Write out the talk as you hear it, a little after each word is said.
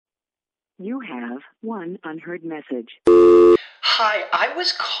You have one unheard message. Hi, I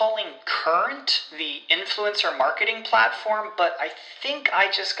was calling Current, the influencer marketing platform, but I think I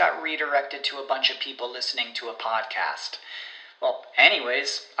just got redirected to a bunch of people listening to a podcast. Well,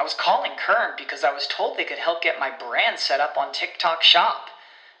 anyways, I was calling Current because I was told they could help get my brand set up on TikTok Shop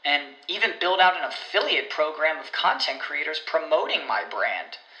and even build out an affiliate program of content creators promoting my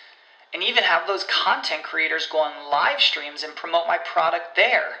brand. And even have those content creators go on live streams and promote my product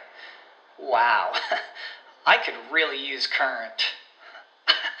there. Wow, I could really use Current.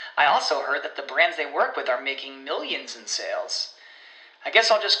 I also heard that the brands they work with are making millions in sales. I guess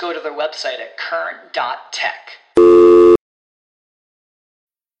I'll just go to their website at current.tech.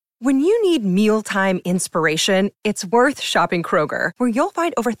 When you need mealtime inspiration, it's worth shopping Kroger, where you'll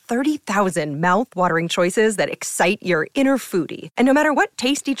find over 30,000 mouth-watering choices that excite your inner foodie. And no matter what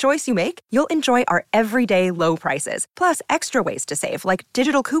tasty choice you make, you'll enjoy our everyday low prices, plus extra ways to save, like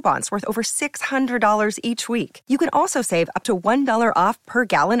digital coupons worth over $600 each week. You can also save up to $1 off per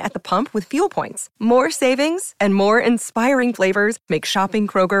gallon at the pump with fuel points. More savings and more inspiring flavors make shopping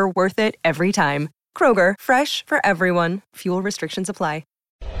Kroger worth it every time. Kroger, fresh for everyone. Fuel restrictions apply.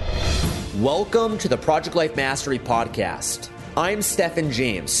 Welcome to the Project Life Mastery Podcast. I'm Stephen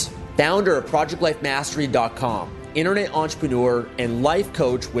James, founder of ProjectLifeMastery.com, internet entrepreneur and life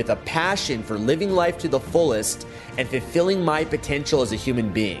coach with a passion for living life to the fullest and fulfilling my potential as a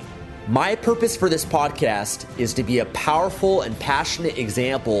human being. My purpose for this podcast is to be a powerful and passionate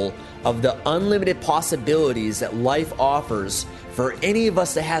example of the unlimited possibilities that life offers for any of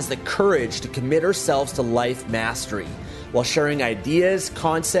us that has the courage to commit ourselves to life mastery, while sharing ideas,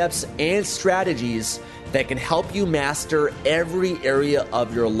 concepts, and strategies that can help you master every area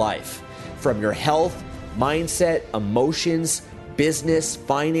of your life, from your health, mindset, emotions, business,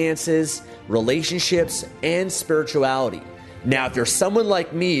 finances, relationships, and spirituality. Now, if you're someone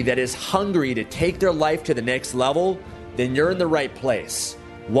like me that is hungry to take their life to the next level, then you're in the right place.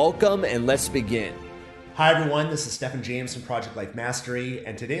 Welcome, and let's begin. Hi everyone, this is Stephen James from Project Life Mastery,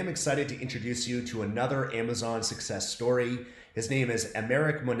 and today I'm excited to introduce you to another Amazon success story. His name is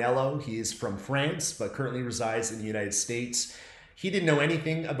Aymeric Monello. He is from France, but currently resides in the United States. He didn't know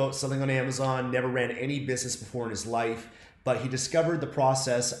anything about selling on Amazon, never ran any business before in his life, but he discovered the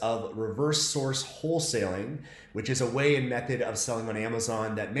process of reverse source wholesaling, which is a way and method of selling on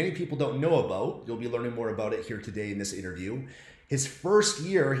Amazon that many people don't know about. You'll be learning more about it here today in this interview. His first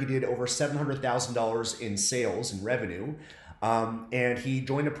year, he did over $700,000 in sales and revenue, and he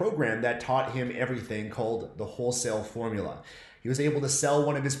joined a program that taught him everything called the Wholesale Formula. He was able to sell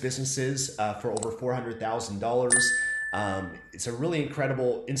one of his businesses for over $400,000. It's a really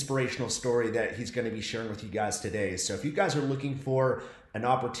incredible, inspirational story that he's going to be sharing with you guys today. So if you guys are looking for an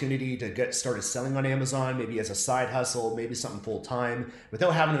opportunity to get started selling on Amazon, maybe as a side hustle, maybe something full-time,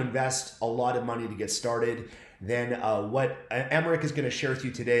 without having to invest a lot of money to get started, then what Aymeric is going to share with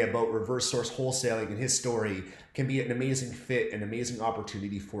you today about reverse source wholesaling and his story can be an amazing fit, an amazing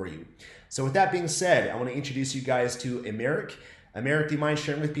opportunity for you. So with that being said, I want to introduce you guys to Aymeric. Aymeric, do you mind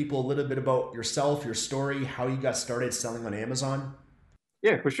sharing with people a little bit about yourself, your story, how you got started selling on Amazon?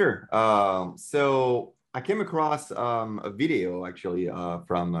 Yeah, for sure. So I came across a video actually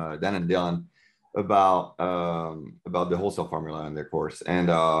from Dan and Dylan about the wholesale formula in their course. And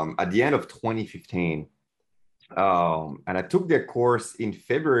at the end of 2015, and I took their course in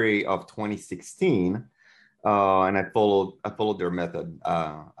February of 2016, and I followed their method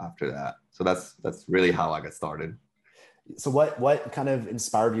after that. So that's really how I got started. So what kind of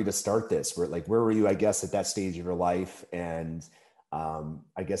inspired you to start this? Where were you, I guess, at that stage of your life? And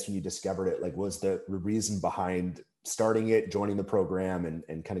I guess when you discovered it, what was the reason behind starting it, joining the program,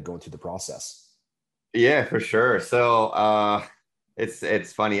 and kind of going through the process? Yeah, for sure. So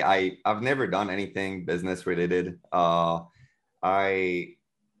it's funny. I've never done anything business related. I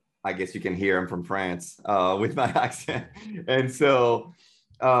guess you can hear I'm from France with my accent, and so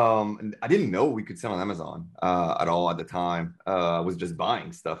I didn't know we could sell on Amazon at all at the time. I was just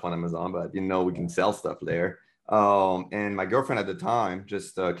buying stuff on Amazon, but I didn't know we can sell stuff there. And my girlfriend at the time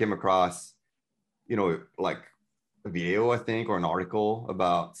just came across, like a video, I think, or an article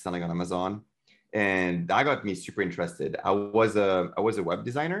about selling on Amazon. And that got me super interested. I was a web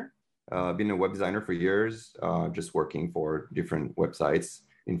designer, been a web designer for years, just working for different websites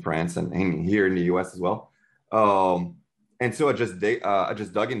in France and here in the US as well. And so I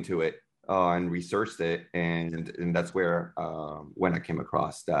just dug into it and researched it, and that's where when I came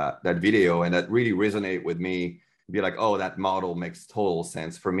across that video, and that really resonated with me. Be like, oh, that model makes total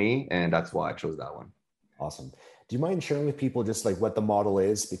sense for me, and that's why I chose that one. Awesome. Do you mind sharing with people just like what the model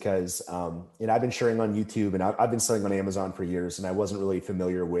is? Because, I've been sharing on YouTube, and I've been selling on Amazon for years, and I wasn't really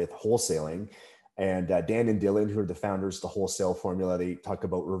familiar with wholesaling. And Dan and Dylan, who are the founders of the wholesale formula, they talk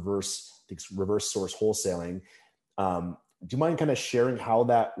about reverse source wholesaling. Do you mind kind of sharing how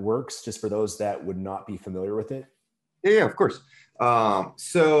that works, just for those that would not be familiar with it? Yeah, of course.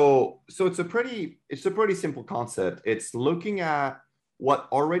 So it's a pretty simple concept. It's looking at what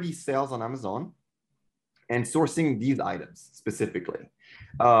already sells on Amazon and sourcing these items specifically.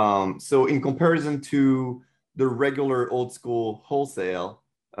 So in comparison to the regular old school wholesale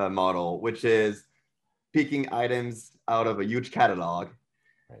model, which is picking items out of a huge catalog,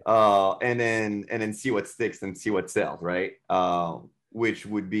 and then see what sticks and see what sells, right? Which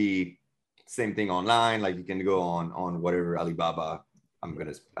would be same thing online. Like you can go on whatever Alibaba, I'm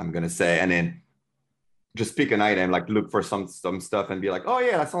gonna say, and then just pick an item, like look for some stuff and be like, oh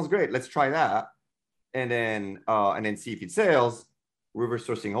yeah, that sounds great, let's try that, and then see if it sells. Reverse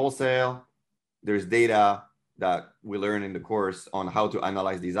sourcing wholesale, there's data that we learn in the course on how to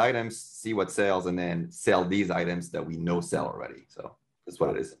analyze these items, see what sells, and then sell these items that we know sell already. So that's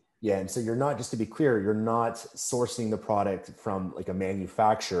what it is. Yeah. And so you're not, just to be clear, you're not sourcing the product from like a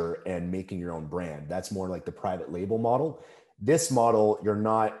manufacturer and making your own brand. That's more like the private label model. This model, you're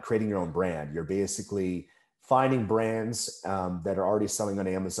not creating your own brand. You're basically finding brands that are already selling on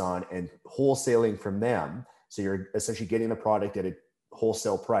Amazon and wholesaling from them. So you're essentially getting the product at a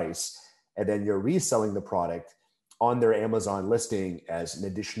wholesale price, and then you're reselling the product on their Amazon listing as an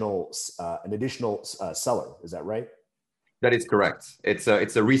additional seller. Is that right? That is correct. It's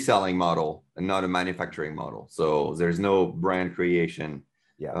a reselling model and not a manufacturing model. So there's no brand creation.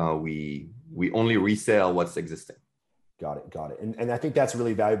 Yeah. We only resell what's existing. Got it. And I think that's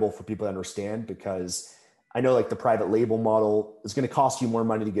really valuable for people to understand, because I know like the private label model is going to cost you more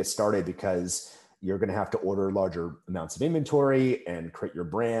money to get started, because you're going to have to order larger amounts of inventory and create your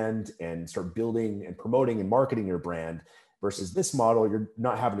brand and start building and promoting and marketing your brand, versus this model, you're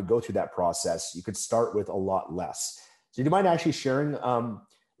not having to go through that process. You could start with a lot less. So do you mind actually sharing,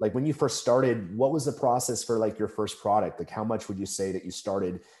 like when you first started, what was the process for like your first product? Like how much would you say that you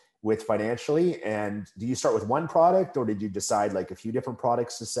started with financially? And do you start with one product, or did you decide like a few different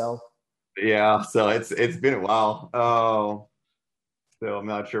products to sell? Yeah, so it's been a while. Oh, so I'm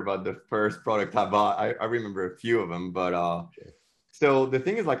not sure about the first product I bought. I remember a few of them, but so the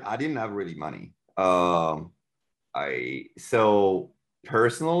thing is, like, I didn't have really money. So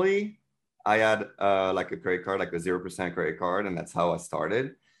personally, I had like a credit card, like a 0% credit card, and that's how I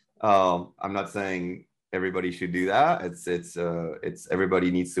started. I'm not saying everybody should do that. It's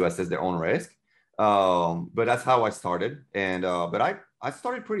everybody needs to assess their own risk. But that's how I started, and but I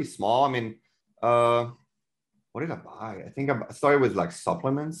started pretty small. I mean, what did I buy? I think I started with like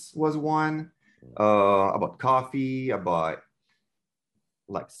supplements was one. I bought coffee. I bought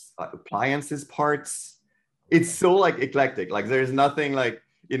like appliances parts. It's so like eclectic. Like there's nothing like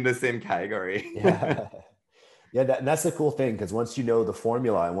in the same category. Yeah. Yeah, that's the cool thing, because once you know the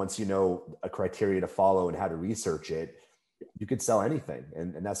formula and once you know a criteria to follow and how to research it, you could sell anything.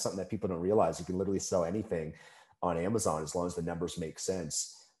 And that's something that people don't realize. You can literally sell anything on Amazon as long as the numbers make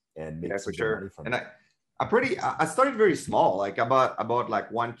sense and make some good money from it. I started very small. Like I bought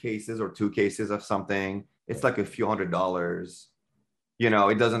like one cases or two cases of something. It's like a few $100s. You know,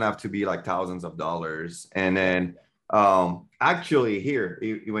 it doesn't have to be like thousands of dollars. And then actually here,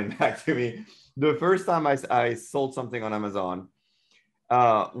 it went back to me. The first time I sold something on Amazon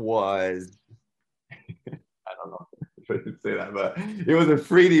was, I don't know if I should say that, but it was a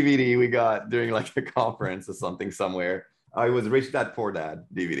free DVD we got during like a conference or something somewhere. It was Rich Dad Poor Dad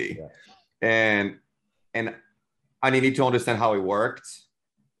DVD. Yeah. And I needed to understand how it worked.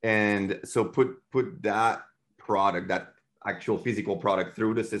 And so put that product, that actual physical product,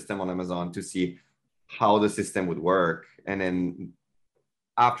 through the system on Amazon to see how the system would work. And then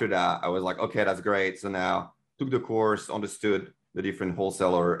after that, I was like, okay, that's great. So now took the course, understood the different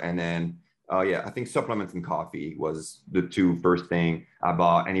wholesaler, and then I think supplements and coffee was the two first thing I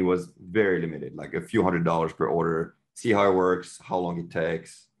bought, and it was very limited, like a few $100s per order. See how it works, how long it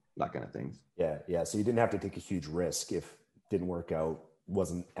takes, that kind of things. Yeah. So you didn't have to take a huge risk. If it didn't work out,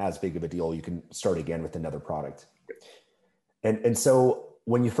 wasn't as big of a deal. You can start again with another product. And so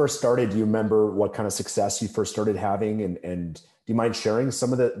when you first started, do you remember what kind of success you first started having? And do you mind sharing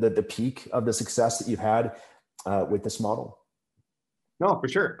some of the peak of the success that you've had with this model? No, for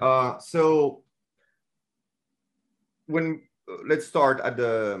sure. So let's start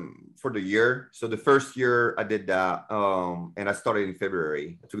for the year. So the first year I did that, and I started in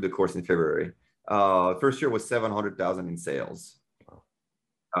February. I took the course in February. First year was 700,000 in sales.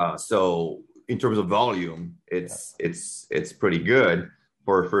 So in terms of volume, it's pretty good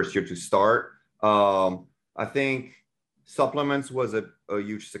for a first year to start. I think supplements was a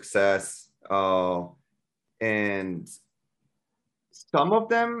huge success, and some of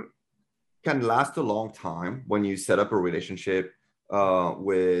them can last a long time when you set up a relationship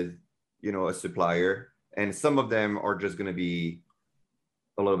with a supplier, and some of them are just going to be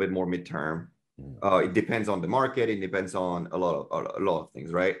a little bit more midterm. It depends on the market. It depends on a lot of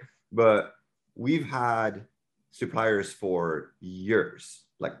things, right? But we've had suppliers for years,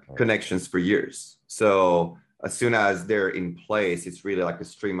 like connections for years. So as soon as they're in place, it's really like a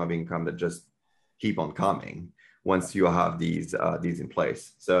stream of income that just keep on coming once you have these in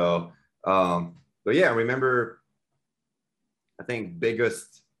place. So, but yeah, remember, I think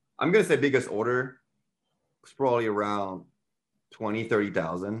I'm going to say biggest order was probably around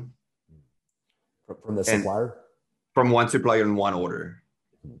 30,000 from the supplier, from one supplier in one order,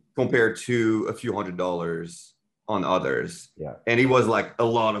 compared to a few $100s on others. Yeah. And it was like a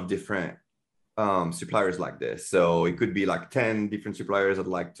lot of different suppliers like this. So it could be like 10 different suppliers at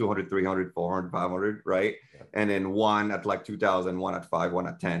like 200, 300, 400, 500, right? Yeah. And then one at like 2,000, one at 5, one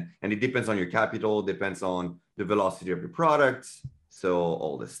at 10. And it depends on your capital, depends on the velocity of your product. So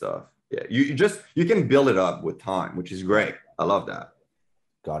all this stuff. Yeah, you can build it up with time, which is great. I love that.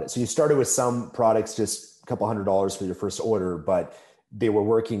 Got it. So you started with some products, just a couple $100s for your first order, but they were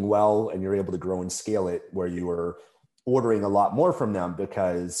working well and you're able to grow and scale it where you were ordering a lot more from them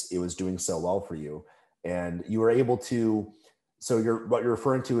because it was doing so well for you. And you were able to, so what you're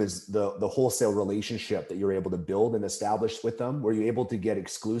referring to is the wholesale relationship that you're able to build and establish with them. Were you able to get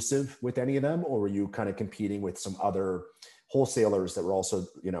exclusive with any of them, or were you kind of competing with some other wholesalers that were also,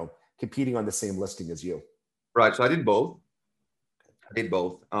 competing on the same listing as you? Right. So I did both.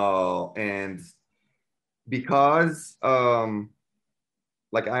 And because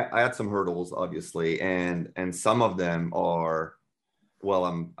like I had some hurdles, obviously, and some of them are, well,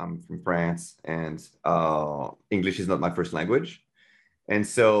 I'm from France, and English is not my first language, and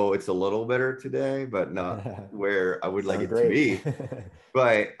so it's a little better today, but not where I would like it to be.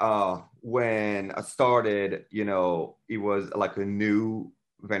 But when I started, it was like a new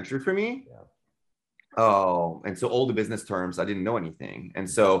venture for me. Yeah. And so all the business terms, I didn't know anything. And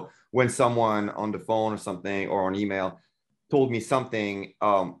so when someone on the phone or something or on email told me something,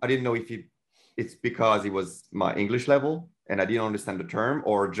 I didn't know if it's because it was my English level and I didn't understand the term,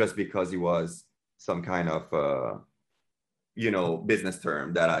 or just because it was some kind of, business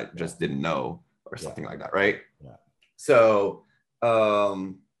term that I just didn't know, or something like that. Right. Yeah. So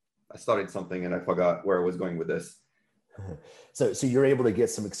I started something and I forgot where I was going with this. So you're able to get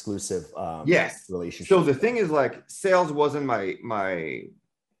some exclusive yes relationships. So the thing is, like, sales wasn't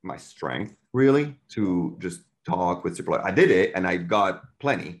my strength, really, to just talk with suppliers. I did it and I got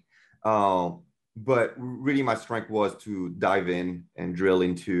plenty, but really my strength was to dive in and drill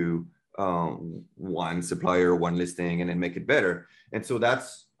into one supplier, one listing, and then make it better. And so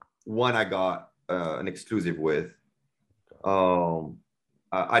that's one I got an exclusive with.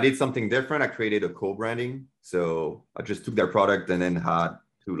 I did something different. I created a co-branding. So I just took their product and then had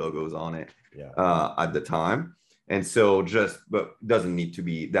 2 logos on it at the time. And so but it doesn't need to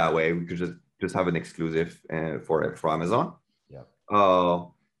be that way. We could just have an exclusive for Amazon. Yeah.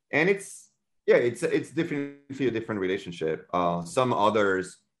 And it's definitely a different relationship. Some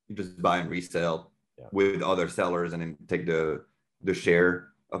others you just buy and resell with other sellers and then take the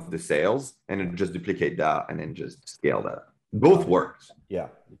share of the sales and then just duplicate that and then just scale that. Both works. Yeah,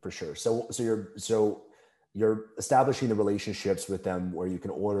 for sure. So you're establishing the relationships with them where you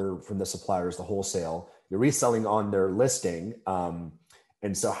can order from the suppliers, the wholesale. You're reselling on their listing.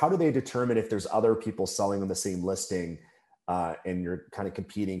 And so how do they determine if there's other people selling on the same listing and you're kind of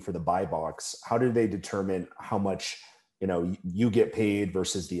competing for the buy box? How do they determine how much you get paid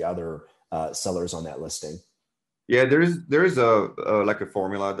versus the other sellers on that listing? Yeah, there's a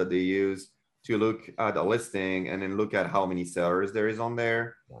formula that they use to look at a listing and then look at how many sellers there is on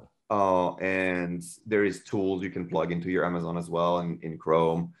there. And there is tools you can plug into your Amazon as well in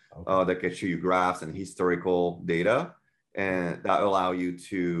Chrome that can show you graphs and historical data, and that allows you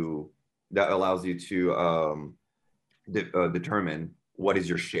to determine what is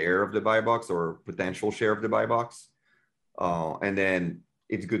your share of the buy box or potential share of the buy box. And then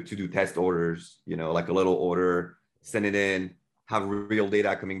it's good to do test orders, like a little order, send it in, have real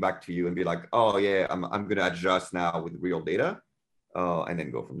data coming back to you and be like, oh yeah, I'm going to adjust now with real data, and then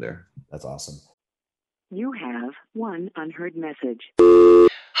go from there. That's awesome. You have one unheard message.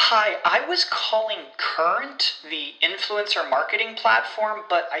 Hi, I was calling Current, the influencer marketing platform,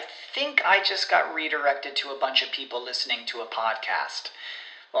 but I think I just got redirected to a bunch of people listening to a podcast.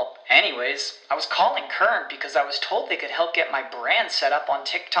 Well, anyways, I was calling Current because I was told they could help get my brand set up on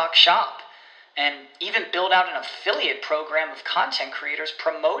TikTok Shop and even build out an affiliate program of content creators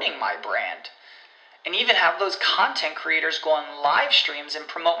promoting my brand. And even have those content creators go on live streams and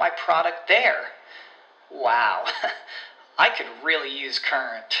promote my product there. Wow, I could really use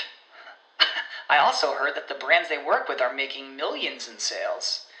Current. I also heard that the brands they work with are making millions in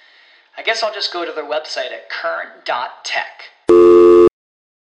sales. I guess I'll just go to their website at current.tech.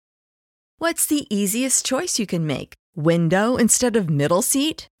 What's the easiest choice you can make? Window instead of middle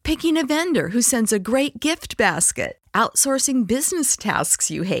seat? Picking a vendor who sends a great gift basket? Outsourcing business tasks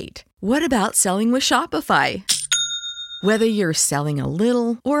you hate? What about selling with Shopify? Whether you're selling a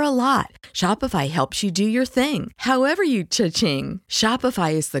little or a lot, Shopify helps you do your thing, however you cha-ching.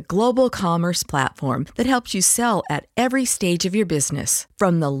 Shopify is the global commerce platform that helps you sell at every stage of your business.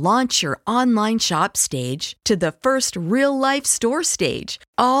 From the launch your online shop stage to the first real-life store stage,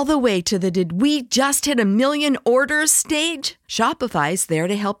 all the way to the did we just hit a million orders stage? Shopify's there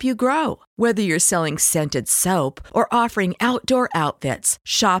to help you grow. Whether you're selling scented soap or offering outdoor outfits,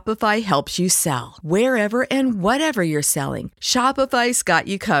 Shopify helps you sell. Wherever and whatever you're selling, Shopify's got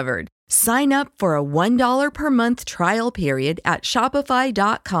you covered. Sign up for a $1 per month trial period at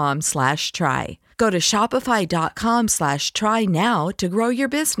shopify.com/try. Go to shopify.com/try now to grow your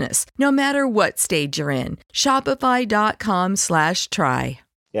business, no matter what stage you're in. Shopify.com/try.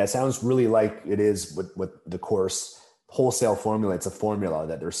 Yeah, it sounds really like it is with the course wholesale formula. It's a formula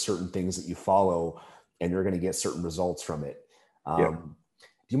that there's certain things that you follow and you're going to get certain results from it. Do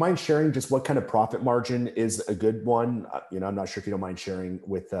you mind sharing just what kind of profit margin is a good one? I'm not sure if you don't mind sharing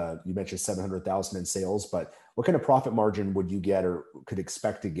with, you mentioned 700,000 in sales, but what kind of profit margin would you get or could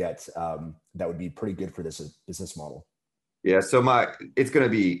expect to get that would be pretty good for this business model? Yeah, so it's going to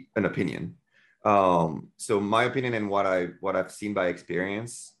be an opinion. So my opinion and what I've seen by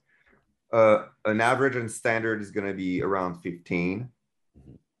experience, an average and standard is going to be around 15,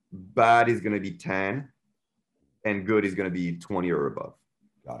 bad is going to be 10, and good is going to be 20 or above.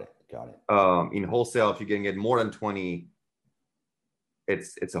 Got it. In wholesale, if you can get more than 20,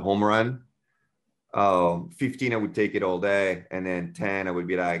 it's a home run. 15, I would take it all day, and then 10, I would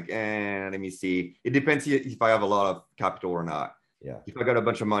be like, let me see. It depends if I have a lot of capital or not. Yeah. If I got a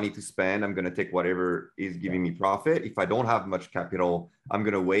bunch of money to spend, I'm going to take whatever is giving me profit. If I don't have much capital, I'm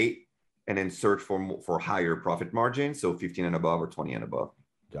going to wait and then search for higher profit margin. So 15 and above or 20 and above.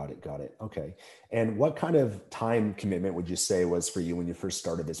 Got it. Okay. And what kind of time commitment would you say was for you when you first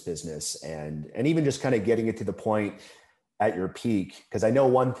started this business and even just kind of getting it to the point at your peak? Because I know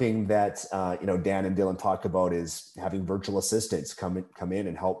one thing that, Dan and Dylan talk about is having virtual assistants come in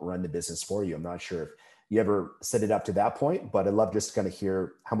and help run the business for you. I'm not sure if you ever set it up to that point, but I'd love just to kind of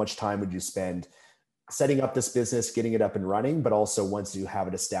hear how much time would you spend setting up this business, getting it up and running, but also once you have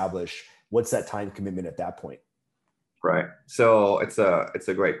it established, what's that time commitment at that point? Right. So it's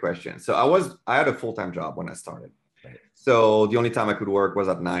a great question. So I had a full-time job when I started. Right. So the only time I could work was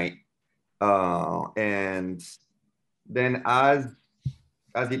at night. And then as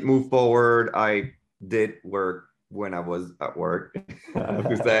it moved forward, I did work when I was at work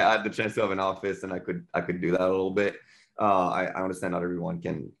because I had the chance to have an office and I could do that a little bit. I understand not everyone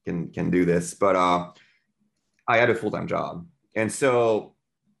can do this, but I had a full-time job. And so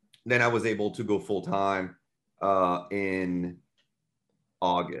then I was able to go full-time in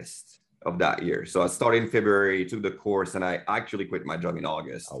August of that year. So I started in February, took the course, and I actually quit my job in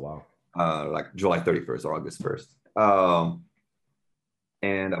August. Oh, wow. Like July 31st or August 1st.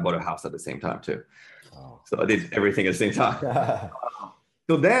 And I bought a house at the same time too. Oh. So I did everything at the same time.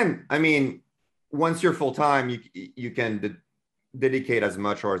 So then, once you're full-time, you can dedicate as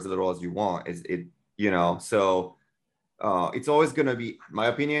much or as little as you want. So it's always going to be, my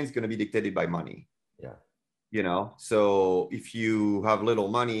opinion, is going to be dictated by money. Yeah. So if you have little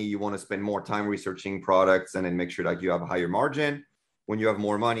money, you want to spend more time researching products and then make sure that you have a higher margin. When you have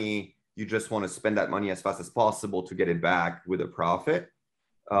more money, you just want to spend that money as fast as possible to get it back with a profit.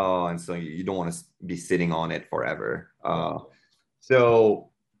 And so you don't want to be sitting on it forever.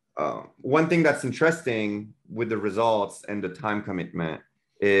 One thing that's interesting with the results and the time commitment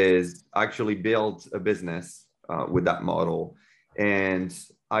is actually build a business with that model. And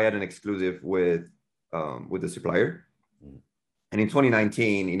I had an exclusive with the supplier. And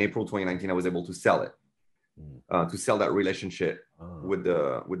in April 2019, I was able to sell it, to sell that relationship with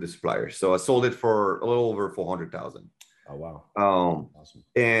the supplier. So I sold it for a little over 400,000. Oh, wow. Awesome.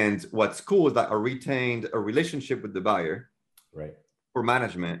 And what's cool is that I retained a relationship with the buyer, right, for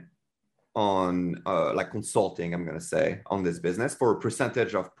management on like consulting, I'm going to say, on this business for a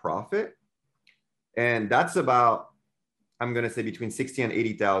percentage of profit. And that's about, I'm going to say between 60 and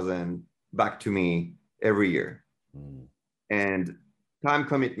 80,000 back to me every year. And time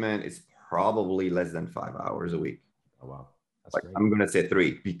commitment is probably less than 5 hours a week. Oh, wow. That's Like, great. I'm going to say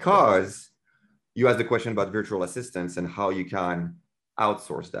 3, because you asked the question about virtual assistants and how you can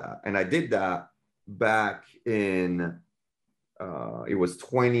outsource that. And I did that back in, it was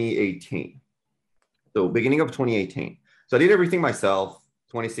 2018. So beginning of 2018. So I did everything myself,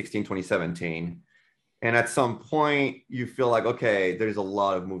 2016, 2017. And at some point you feel like, okay, there's a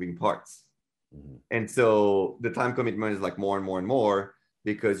lot of moving parts. And so the time commitment is like more and more and more,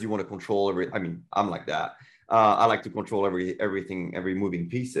 because you want to control I'm like that. I like to control everything, every moving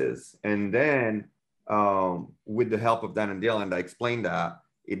pieces. And then with the help of Dan and Dylan, I explained that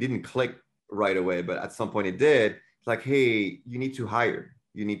it didn't click right away, but at some point it did. It's like, hey, you need to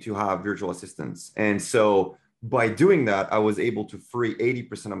have virtual assistants. And so by doing that, I was able to free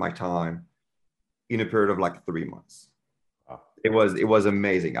 80% of my time in a period of like 3 months. Wow. It was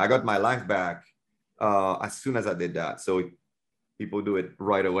amazing. I got my life back as soon as I did that. So people do it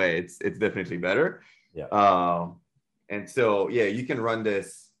right away. It's definitely better. Yeah. And so, yeah, you can run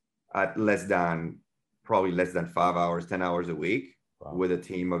this at probably less than 5 hours, 10 hours a week. Wow. With a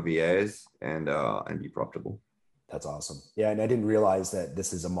team of VAs and be profitable. That's awesome. Yeah. And I didn't realize that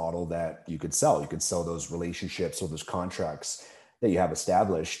this is a model that you could sell. You could sell those relationships or those contracts that you have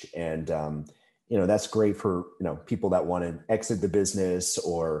established. And, that's great for, people that want to exit the business,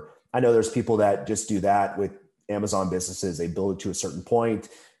 or I know there's people that just do that with Amazon businesses. They build it to a certain point,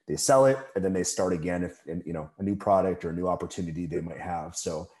 they sell it, and then they start again if, a new product or a new opportunity they might have.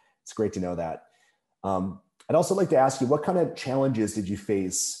 So it's great to know that. I'd also like to ask you, what kind of challenges did you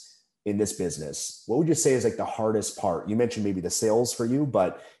face in this business? What would you say is like the hardest part? You mentioned maybe the sales for you,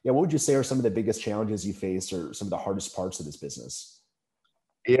 but what would you say are some of the biggest challenges you face, or some of the hardest parts of this business?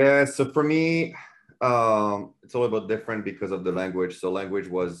 Yeah, so for me, it's a little bit different because of the language. So language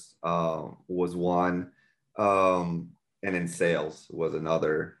was one, and then sales was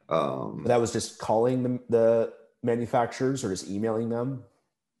another. That was just calling the manufacturers or just emailing them?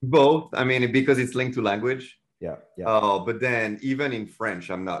 Both. Because it's linked to language. Yeah. But then even in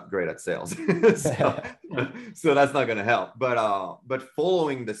French, I'm not great at sales. so that's not going to help. But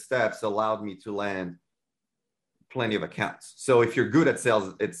following the steps allowed me to land plenty of accounts. So if you're good at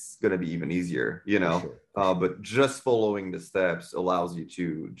sales, it's going to be even easier, Sure. But just following the steps allows you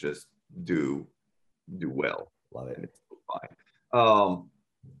to just do well. Love it. And it's fine. So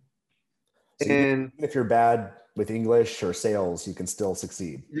even if you're bad with English or sales, you can still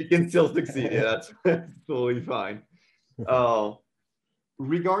succeed. You can still succeed. Yeah, that's totally fine.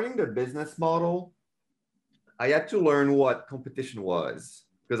 Regarding the business model, I had to learn what competition was,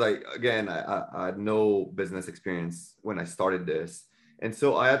 because I had no business experience when I started this. And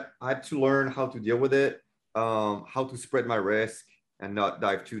so I had to learn how to deal with it, how to spread my risk and not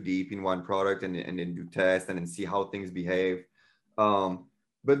dive too deep in one product, and then do tests and then see how things behave.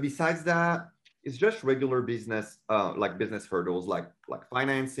 But besides that, it's just regular business, like business hurdles, like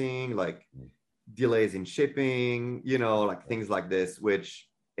financing, like delays in shipping, like things like this, which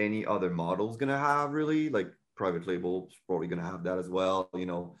any other model is gonna have, really. Like private label is probably gonna have that as well.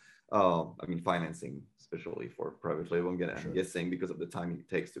 Financing, especially for private label, I'm guessing because of the time it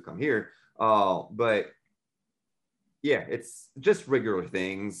takes to come here. But yeah, it's just regular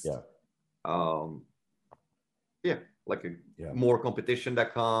things. Yeah. More competition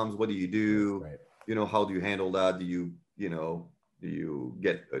that comes. What do you do? Right. How do you handle that? Do you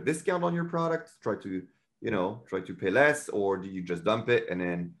get a discount on your product? Try to pay less, or do you just dump it and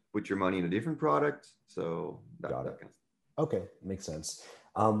then put your money in a different product? So that kind of stuff. Okay, makes sense.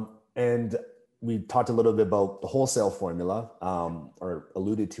 And we talked a little bit about the wholesale formula, or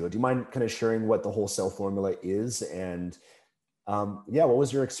alluded to it. Do you mind kind of sharing what the wholesale formula is? And what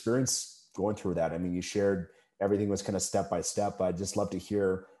was your experience going through that? You shared everything was kind of step by step. I'd just love to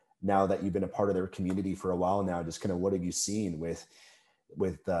hear, now that you've been a part of their community for a while now, just kind of what have you seen with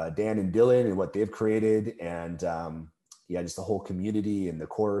Dan and Dylan and what they've created, and just the whole community and the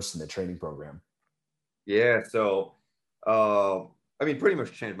course and the training program. Yeah. So, pretty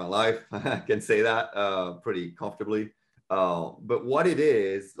much changed my life. I can say that pretty comfortably. But what it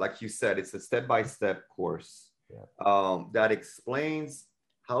is, like you said, it's a step-by-step course that explains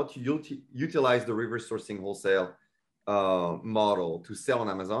how to utilize the reverse sourcing wholesale model to sell on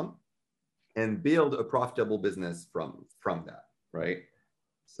Amazon and build a profitable business from that, right?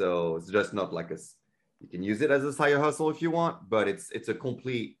 So it's just not like you can use it as a side hustle if you want, but it's a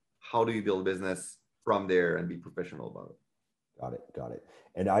complete, how do you build a business from there and be professional about it. Got it.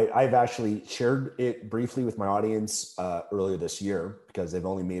 And I've actually shared it briefly with my audience earlier this year, because they've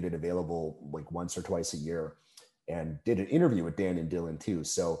only made it available like once or twice a year. and did an interview with Dan and Dylan too.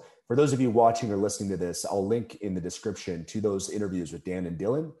 So for those of you watching or listening to this, I'll link in the description to those interviews with Dan and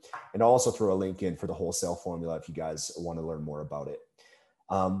Dylan, and I'll also throw a link in for the wholesale formula if you guys want to learn more about it.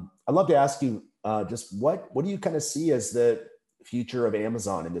 I'd love to ask you just what do you kind of see as the future of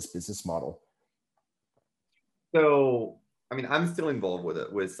Amazon in this business model? So, I mean, I'm still involved with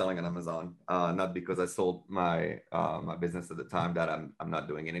it, with selling on Amazon, not because I sold my my business at the time that I'm not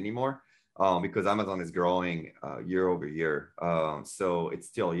doing it anymore, because Amazon is growing year over year. So it's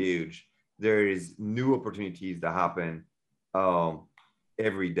still huge. There is new opportunities that happen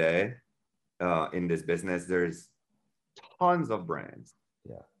every day in this business. There's tons of brands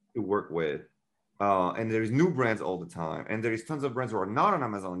to work with, and there's new brands all the time. And there is tons of brands who are not on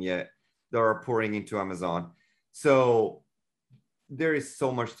Amazon yet that are pouring into Amazon. So there is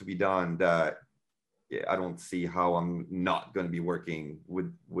so much to be done that I don't see how I'm not going to be working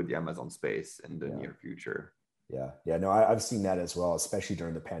with the Amazon space in the near future. Yeah, no, I've seen that as well, especially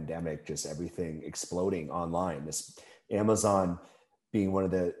during the pandemic, just everything exploding online. This Amazon being one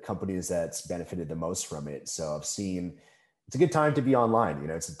of the companies that's benefited the most from it. So I've seen it's a good time to be online. You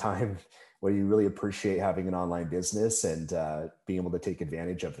know, it's a time where you really appreciate having an online business and being able to take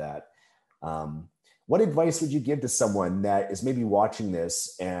advantage of that. What advice would you give to someone that is maybe watching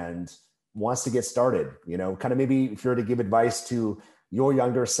this and wants to get started? You know, kind of maybe if you were to give advice to your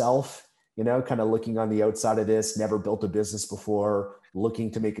younger self, you know, kind of looking on the outside of this, never built a business before, looking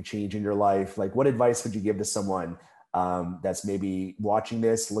to make a change in your life. Like, what advice would you give to someone that's maybe watching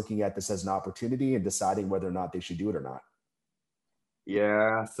this, looking at this as an opportunity and deciding whether or not they should do it or not?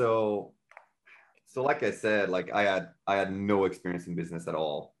 Yeah. So like I said, like I had no experience in business at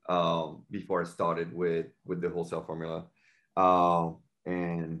all before I started with the wholesale formula,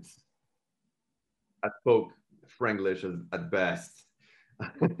 and I spoke Franglish at best,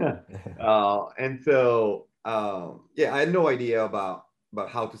 and so I had no idea about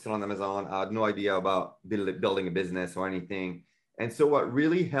how to sell on Amazon. I had no idea about building a business or anything. And so what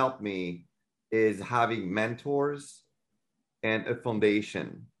really helped me is having mentors and a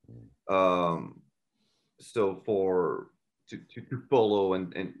foundation. So to follow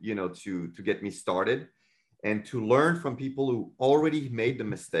and you know to get me started and to learn from people who already made the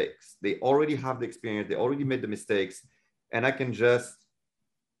mistakes. They already have the experience, they already made the mistakes, and I could just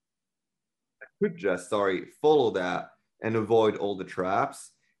follow that and avoid all the traps.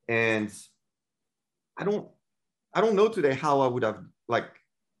 And I don't know today how I would have, like,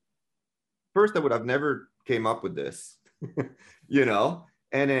 first I would have never came up with this, you know,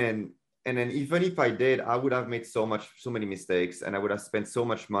 and then even if I did, I would have made so many mistakes, and I would have spent so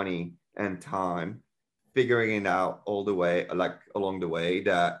much money and time figuring it out all the way, like along the way,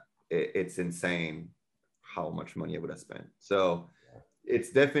 that it's insane how much money I would have spent. So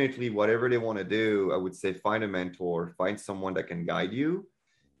it's definitely whatever they want to do. I would say find a mentor, find someone that can guide you.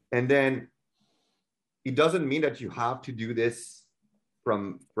 And then it doesn't mean that you have to do this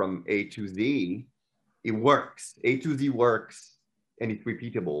from A to Z. It works. A to Z works, and it's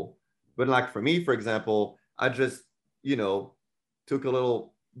repeatable. But like for me, for example, I just, you know, took a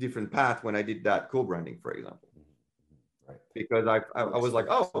little different path when I did that co-branding, for example, right? Because I was like,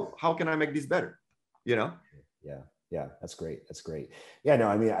 oh, how can I make this better? You know? Yeah, that's great. Yeah, no,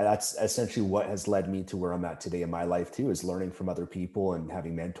 I mean, that's essentially what has led me to where I'm at today in my life too, is learning from other people and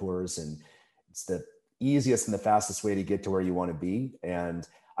having mentors. And it's the easiest and the fastest way to get to where you want to be. And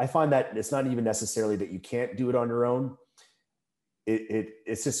I find that it's not even necessarily that you can't do it on your own.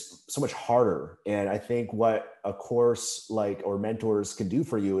 It's just so much harder. And I think what a course like or mentors can do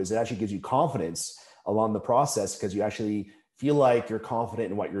for you is it actually gives you confidence along the process, because you actually feel like you're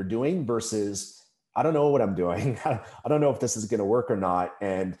confident in what you're doing versus, I don't know what I'm doing. I don't know if this is going to work or not.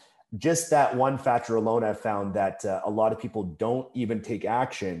 And just that one factor alone, I've found that a lot of people don't even take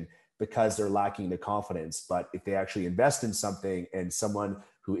action because they're lacking the confidence. But if they actually invest in something and someone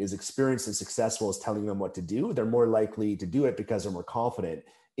who is experienced and successful is telling them what to do, they're more likely to do it because they're more confident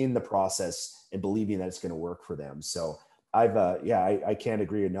in the process and believing that it's going to work for them. So I can't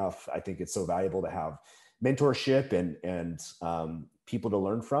agree enough. I think it's so valuable to have mentorship and people to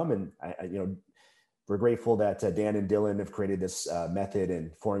learn from. And we're grateful that Dan and Dylan have created this method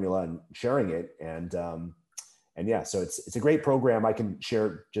and formula and sharing it. And yeah, so it's a great program. I can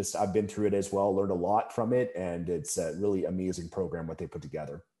share, I've been through it as well, learned a lot from it. And it's a really amazing program, what they put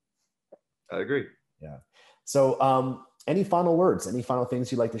together. I agree. Yeah. So any final words, any final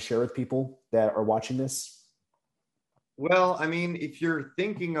things you'd like to share with people that are watching this? Well, I mean, if you're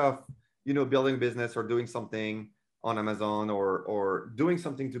thinking of, building a business or doing something on Amazon or doing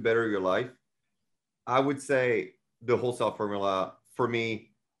something to better your life, I would say the wholesale formula for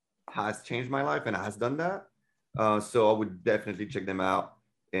me has changed my life and has done that. So I would definitely check them out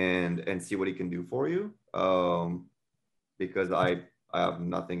and see what he can do for you. Because I have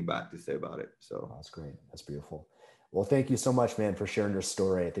nothing bad to say about it. So that's great. That's beautiful. Well, thank you so much, man, for sharing your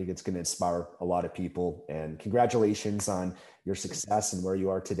story. I think it's going to inspire a lot of people, and congratulations on your success and where you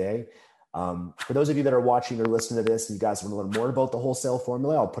are today. For those of you that are watching or listening to this and you guys want to learn more about the wholesale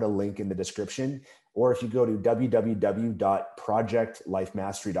formula, I'll put a link in the description. Or if you go to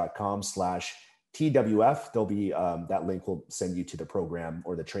www.projectlifemastery.com/TWF, there'll be that link will send you to the program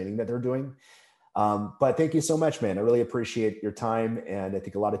or the training that they're doing. But thank you so much, man. I really appreciate your time, and I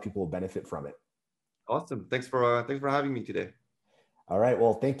think a lot of people will benefit from it. Awesome. Thanks for having me today. All right.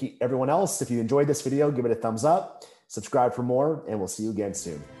 Well, thank you, everyone else. If you enjoyed this video, give it a thumbs up, subscribe for more, and we'll see you again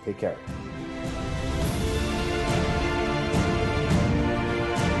soon. Take care.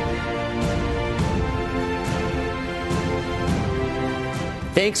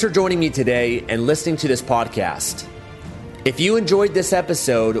 Thanks for joining me today and listening to this podcast. If you enjoyed this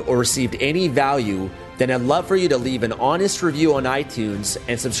episode or received any value, then I'd love for you to leave an honest review on iTunes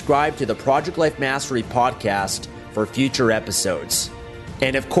and subscribe to the Project Life Mastery podcast for future episodes.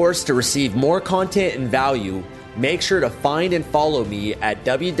 And of course, to receive more content and value, make sure to find and follow me at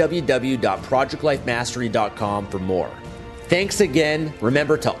www.projectlifemastery.com for more. Thanks again.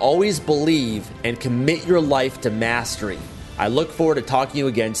 Remember to always believe and commit your life to mastery. I look forward to talking to you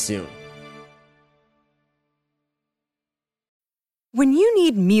again soon. When you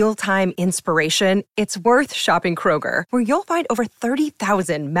need mealtime inspiration, it's worth shopping Kroger, where you'll find over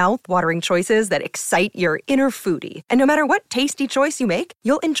 30,000 mouth-watering choices that excite your inner foodie. And no matter what tasty choice you make,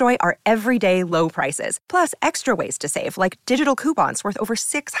 you'll enjoy our everyday low prices, plus extra ways to save, like digital coupons worth over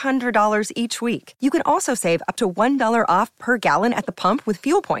 $600 each week. You can also save up to $1 off per gallon at the pump with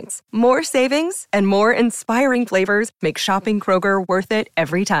fuel points. More savings and more inspiring flavors make shopping Kroger worth it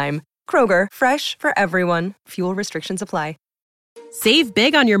every time. Kroger, fresh for everyone. Fuel restrictions apply. Save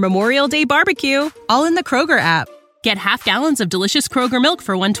big on your Memorial Day barbecue, all in the Kroger app. Get half gallons of delicious Kroger milk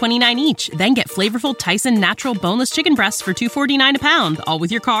for $1.29 each. Then get flavorful Tyson natural boneless chicken breasts for $2.49 a pound, all with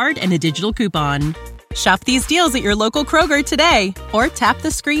your card and a digital coupon. Shop these deals at your local Kroger today, or tap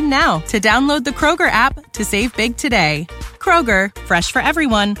the screen now to download the Kroger app to save big today. Kroger, fresh for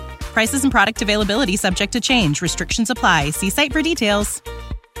everyone. Prices and product availability subject to change. Restrictions apply. See site for details.